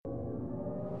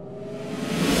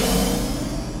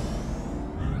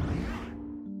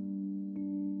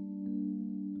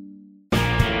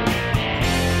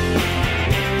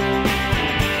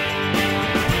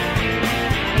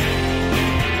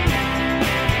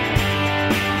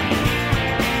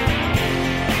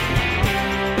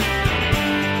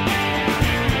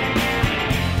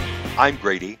I'm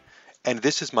Grady, and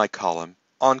this is my column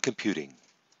on computing,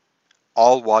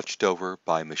 all watched over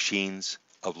by machines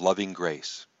of loving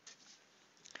grace.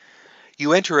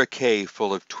 You enter a cave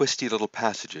full of twisty little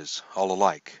passages, all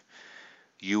alike.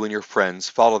 You and your friends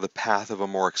follow the path of a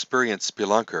more experienced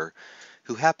spelunker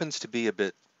who happens to be a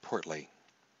bit portly.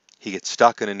 He gets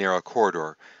stuck in a narrow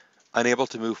corridor, unable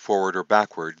to move forward or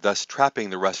backward, thus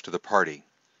trapping the rest of the party.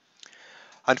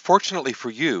 Unfortunately for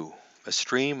you, a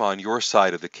stream on your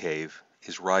side of the cave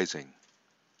is rising.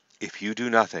 If you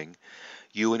do nothing,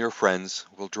 you and your friends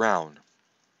will drown.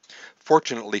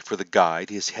 Fortunately for the guide,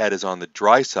 his head is on the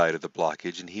dry side of the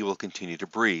blockage and he will continue to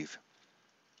breathe.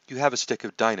 You have a stick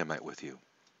of dynamite with you.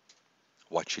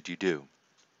 What should you do?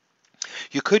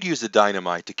 You could use the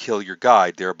dynamite to kill your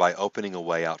guide, thereby opening a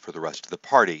way out for the rest of the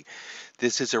party.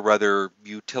 This is a rather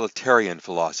utilitarian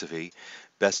philosophy,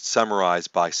 best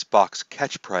summarized by Spock's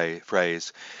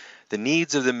catchphrase, "The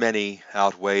needs of the many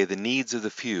outweigh the needs of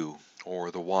the few, or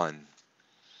the one."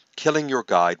 Killing your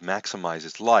guide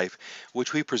maximizes life,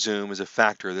 which we presume is a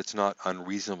factor that's not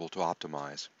unreasonable to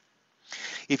optimize.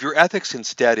 If your ethics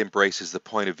instead embraces the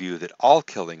point of view that all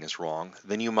killing is wrong,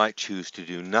 then you might choose to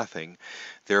do nothing,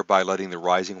 thereby letting the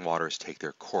rising waters take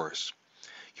their course.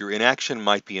 Your inaction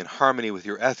might be in harmony with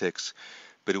your ethics,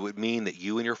 but it would mean that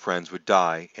you and your friends would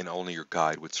die and only your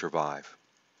guide would survive.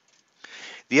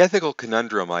 The ethical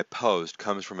conundrum I posed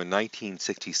comes from a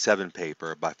 1967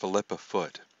 paper by Philippa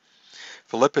Foot.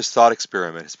 Philippa's thought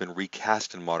experiment has been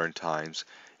recast in modern times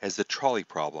as the trolley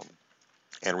problem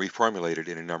and reformulated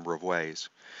in a number of ways.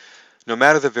 No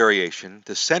matter the variation,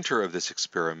 the center of this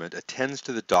experiment attends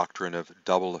to the doctrine of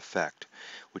double effect,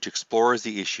 which explores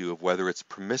the issue of whether it's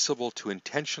permissible to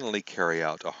intentionally carry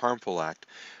out a harmful act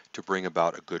to bring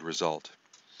about a good result.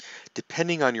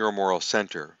 Depending on your moral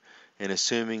center, and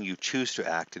assuming you choose to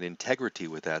act in integrity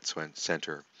with that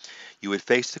center, you would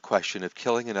face the question of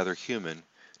killing another human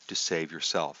to save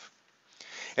yourself.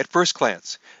 At first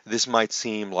glance, this might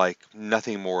seem like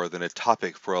nothing more than a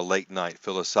topic for a late-night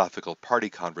philosophical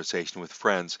party conversation with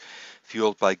friends,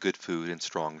 fueled by good food and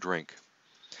strong drink.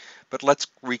 But let's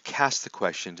recast the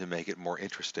question to make it more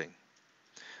interesting.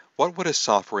 What would a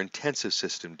software-intensive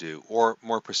system do? Or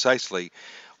more precisely,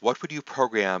 what would you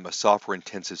program a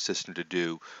software-intensive system to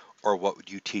do, or what would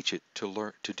you teach it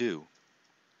to do?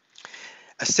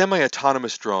 A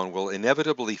semi-autonomous drone will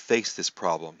inevitably face this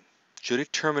problem. Should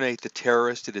it terminate the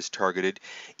terrorist it has targeted,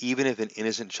 even if an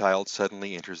innocent child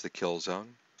suddenly enters the kill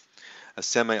zone? A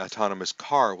semi-autonomous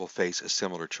car will face a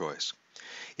similar choice.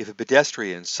 If a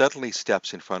pedestrian suddenly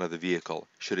steps in front of the vehicle,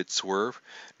 should it swerve,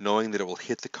 knowing that it will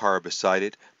hit the car beside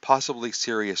it, possibly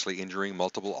seriously injuring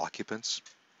multiple occupants?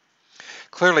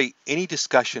 Clearly, any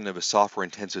discussion of a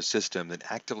software-intensive system that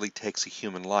actively takes a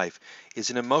human life is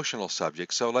an emotional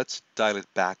subject, so let's dial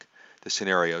it back, the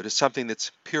scenario, to something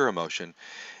that's pure emotion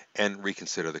and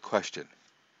reconsider the question.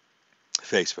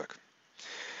 Facebook.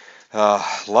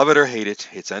 Love it or hate it,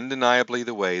 it's undeniably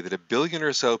the way that a billion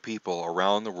or so people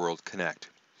around the world connect.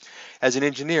 As an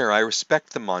engineer, I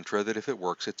respect the mantra that if it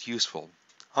works, it's useful.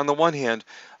 On the one hand,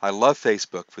 I love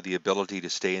Facebook for the ability to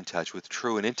stay in touch with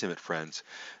true and intimate friends,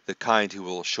 the kind who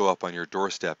will show up on your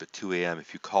doorstep at 2 a.m.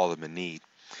 if you call them in need,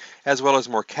 as well as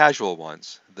more casual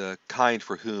ones, the kind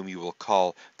for whom you will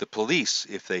call the police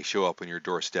if they show up on your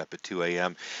doorstep at 2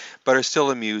 a.m., but are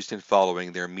still amused in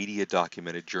following their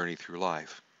media-documented journey through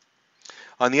life.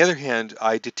 On the other hand,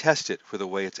 I detest it for the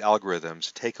way its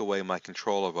algorithms take away my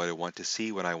control of what I want to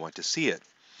see when I want to see it.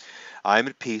 I am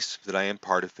at peace that I am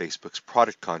part of Facebook's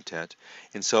product content,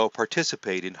 and so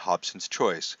participate in Hobson's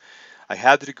choice. I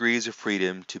have the degrees of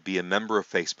freedom to be a member of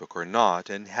Facebook or not,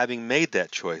 and having made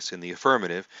that choice in the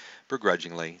affirmative,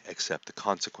 begrudgingly accept the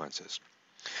consequences.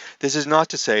 This is not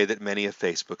to say that many of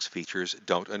Facebook's features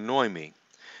don't annoy me.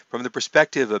 From the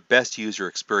perspective of best user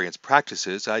experience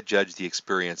practices, I judge the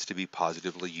experience to be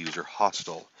positively user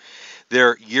hostile.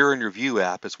 Their Year in Review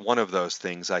app is one of those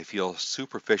things I feel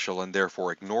superficial and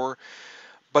therefore ignore,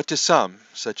 but to some,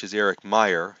 such as Eric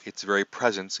Meyer, its very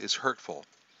presence is hurtful.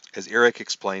 As Eric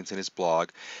explains in his blog,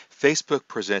 Facebook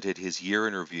presented his year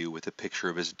in review with a picture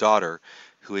of his daughter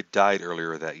who had died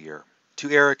earlier that year.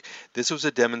 To Eric, this was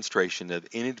a demonstration of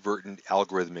inadvertent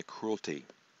algorithmic cruelty.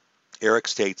 Eric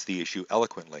states the issue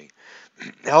eloquently.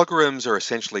 Algorithms are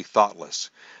essentially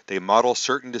thoughtless. They model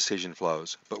certain decision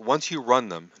flows, but once you run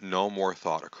them, no more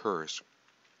thought occurs.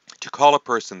 To call a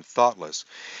person thoughtless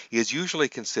is usually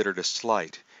considered a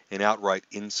slight, an outright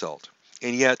insult.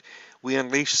 And yet, we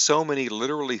unleash so many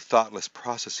literally thoughtless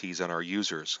processes on our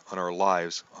users, on our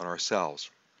lives, on ourselves.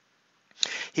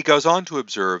 He goes on to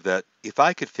observe that if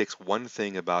I could fix one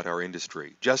thing about our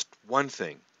industry, just one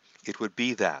thing, it would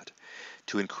be that.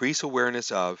 to increase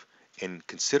awareness of and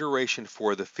consideration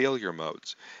for the failure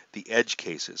modes, the edge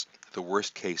cases, the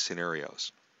worst case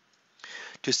scenarios.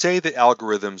 To say that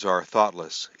algorithms are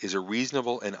thoughtless is a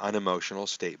reasonable and unemotional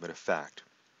statement of fact.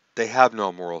 They have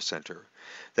no moral center.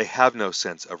 They have no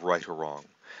sense of right or wrong.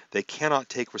 They cannot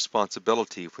take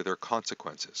responsibility for their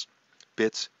consequences.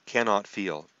 Bits cannot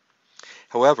feel.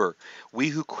 However, we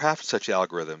who craft such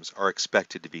algorithms are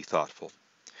expected to be thoughtful.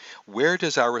 Where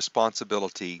does our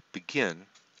responsibility begin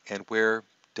and where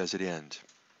does it end?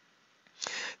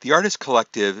 The artist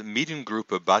collective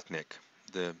Mediengruppe Botnik,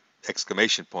 the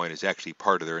exclamation point is actually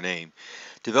part of their name,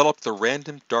 developed the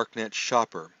Random Darknet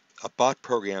Shopper, a bot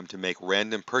program to make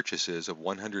random purchases of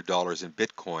 $100 in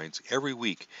bitcoins every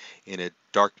week in a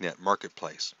darknet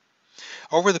marketplace.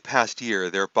 Over the past year,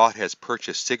 their bot has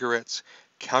purchased cigarettes,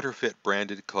 counterfeit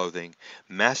branded clothing,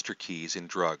 master keys, and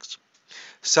drugs.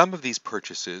 Some of these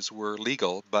purchases were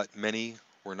legal, but many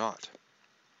were not.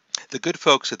 The good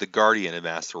folks at The Guardian have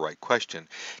asked the right question.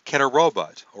 Can a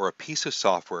robot or a piece of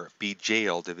software be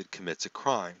jailed if it commits a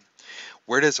crime?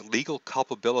 Where does legal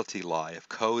culpability lie if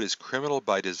code is criminal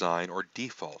by design or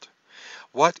default?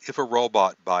 What if a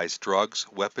robot buys drugs,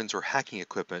 weapons, or hacking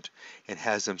equipment and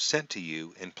has them sent to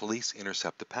you and police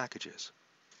intercept the packages?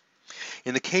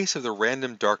 In the case of the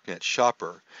Random Darknet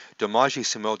Shopper, Domagy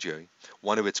Similjo,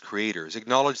 one of its creators,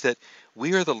 acknowledged that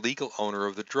we are the legal owner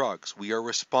of the drugs. We are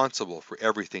responsible for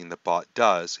everything the bot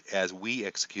does as we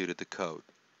executed the code.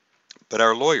 But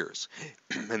our lawyers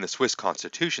and the Swiss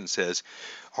Constitution says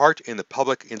art in the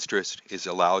public interest is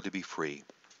allowed to be free.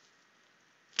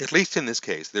 At least in this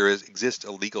case, there exists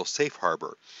a legal safe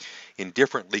harbor. In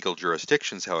different legal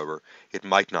jurisdictions, however, it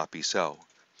might not be so.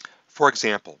 For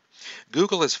example,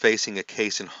 Google is facing a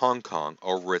case in Hong Kong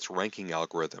over its ranking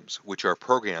algorithms, which are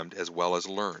programmed as well as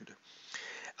learned.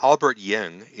 Albert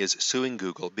Yang is suing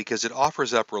Google because it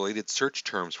offers up related search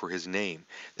terms for his name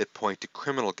that point to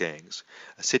criminal gangs,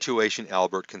 a situation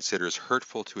Albert considers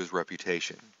hurtful to his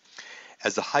reputation.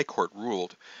 As the High Court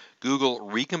ruled, Google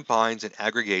recombines and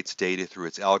aggregates data through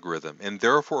its algorithm and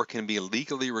therefore can be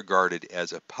legally regarded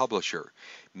as a publisher,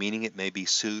 meaning it may be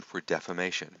sued for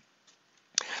defamation.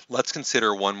 Let's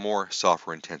consider one more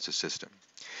software-intensive system.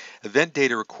 Event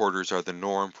data recorders are the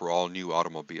norm for all new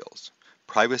automobiles.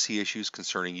 Privacy issues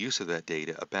concerning use of that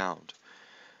data abound.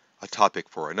 A topic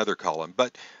for another column,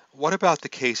 but what about the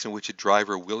case in which a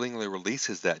driver willingly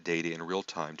releases that data in real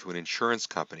time to an insurance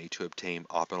company to obtain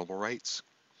optimal rates?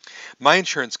 My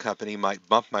insurance company might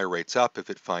bump my rates up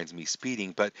if it finds me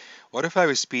speeding, but what if I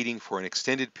was speeding for an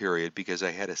extended period because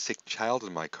I had a sick child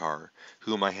in my car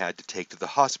whom I had to take to the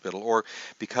hospital, or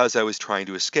because I was trying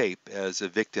to escape as a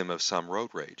victim of some road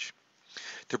rage?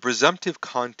 The presumptive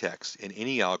context in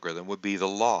any algorithm would be the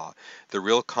law. The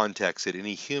real context that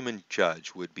any human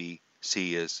judge would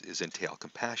see as entail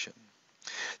compassion.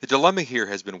 The dilemma here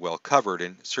has been well covered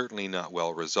and certainly not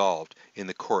well resolved in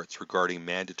the courts regarding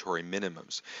mandatory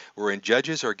minimums, wherein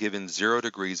judges are given 0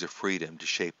 degrees of freedom to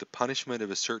shape the punishment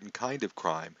of a certain kind of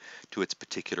crime to its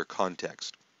particular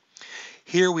context.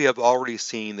 Here we have already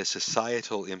seen the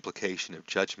societal implication of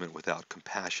judgment without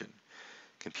compassion.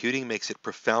 Computing makes it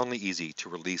profoundly easy to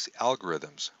release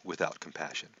algorithms without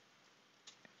compassion.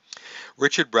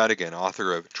 Richard Brautigan,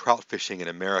 author of Trout Fishing in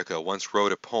America, once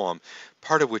wrote a poem,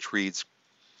 part of which reads,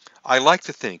 "I like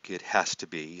to think it has to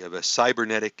be of a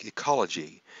cybernetic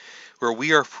ecology, where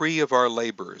we are free of our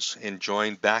labors and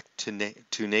joined back to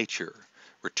nature,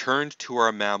 returned to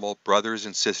our mammal brothers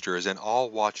and sisters, and all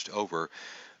watched over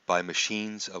by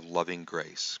machines of loving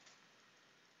grace."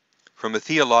 From a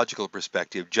theological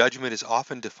perspective, judgment is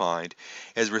often defined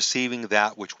as receiving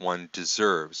that which one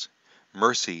deserves,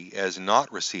 mercy as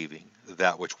not receiving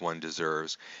that which one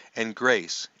deserves, and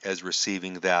grace as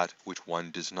receiving that which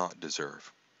one does not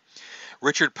deserve.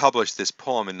 Richard published this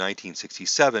poem in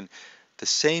 1967, the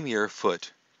same year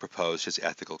Foote proposed his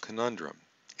ethical conundrum.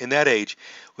 In that age,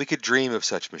 we could dream of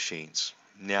such machines.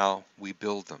 Now we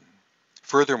build them.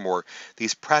 Furthermore,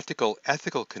 these practical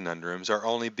ethical conundrums are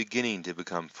only beginning to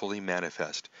become fully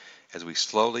manifest as we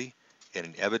slowly and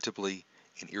inevitably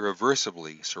and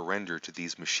irreversibly surrender to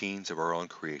these machines of our own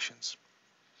creations.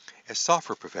 As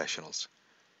software professionals,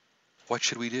 what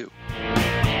should we do?